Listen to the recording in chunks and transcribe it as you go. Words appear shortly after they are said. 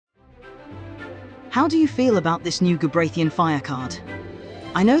How do you feel about this new Gubraithian fire card?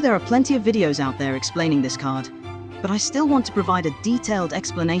 I know there are plenty of videos out there explaining this card, but I still want to provide a detailed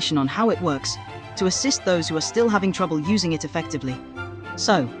explanation on how it works to assist those who are still having trouble using it effectively.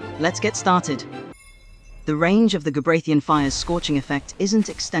 So, let's get started. The range of the Gubraithian fire's scorching effect isn't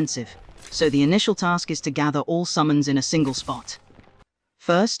extensive, so the initial task is to gather all summons in a single spot.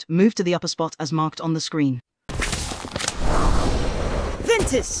 First, move to the upper spot as marked on the screen.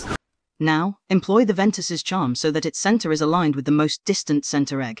 Ventus! Now, employ the Ventus's charm so that its center is aligned with the most distant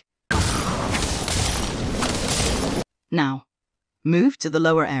center egg. Now, move to the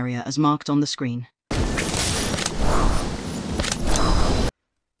lower area as marked on the screen.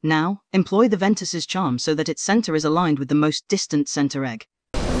 Now, employ the Ventus's charm so that its center is aligned with the most distant center egg.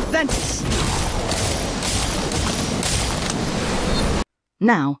 Ventus!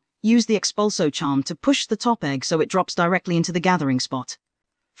 Now, use the Expulso charm to push the top egg so it drops directly into the gathering spot.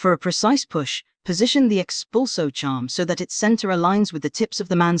 For a precise push, position the Expulso charm so that its center aligns with the tips of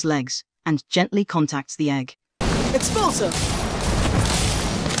the man's legs and gently contacts the egg. Expulso!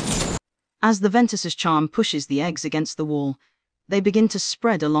 As the Ventus's charm pushes the eggs against the wall, they begin to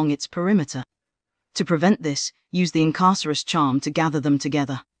spread along its perimeter. To prevent this, use the Incarcerus charm to gather them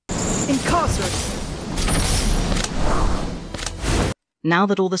together. Incarcerus! Now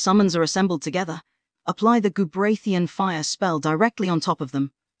that all the summons are assembled together, apply the Gubraithian fire spell directly on top of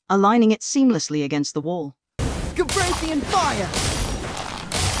them, aligning it seamlessly against the wall. Gubraithian fire!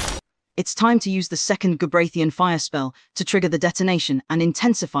 It's time to use the second Gubraithian fire spell to trigger the detonation and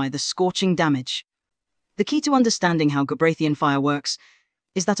intensify the scorching damage. The key to understanding how Gubraithian fire works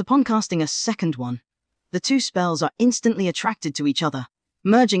is that upon casting a second one, the two spells are instantly attracted to each other,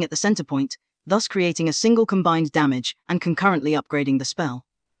 merging at the center point, thus creating a single combined damage and concurrently upgrading the spell.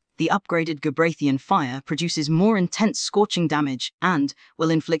 The upgraded Gubraithian fire produces more intense scorching damage and will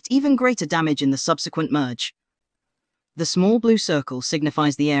inflict even greater damage in the subsequent merge. The small blue circle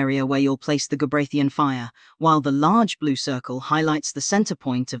signifies the area where you'll place the Gubraithian fire, while the large blue circle highlights the center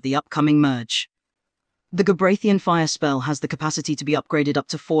point of the upcoming merge. The Gubraithian fire spell has the capacity to be upgraded up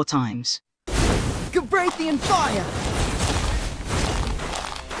to 4 times. Gubraithian fire!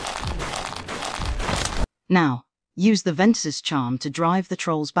 Now, use the Ventus's charm to drive the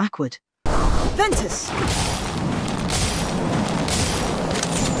trolls backward. Ventus!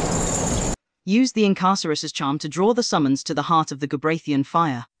 Use the Incarcerus's charm to draw the summons to the heart of the Gubraithian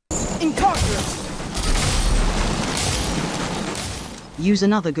fire. Incarcerus! Use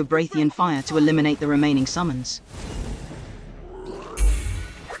another Gubraithian fire to eliminate the remaining summons.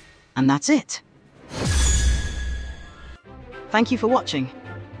 And that's it. Thank you for watching.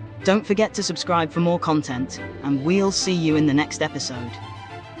 Don't forget to subscribe for more content, and we'll see you in the next episode.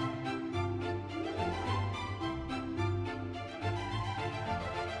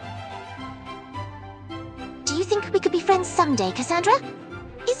 Do you think we could be friends someday, Cassandra?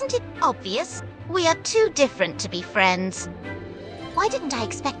 Isn't it obvious? We are too different to be friends. Why didn't I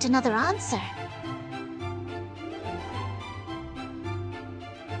expect another answer?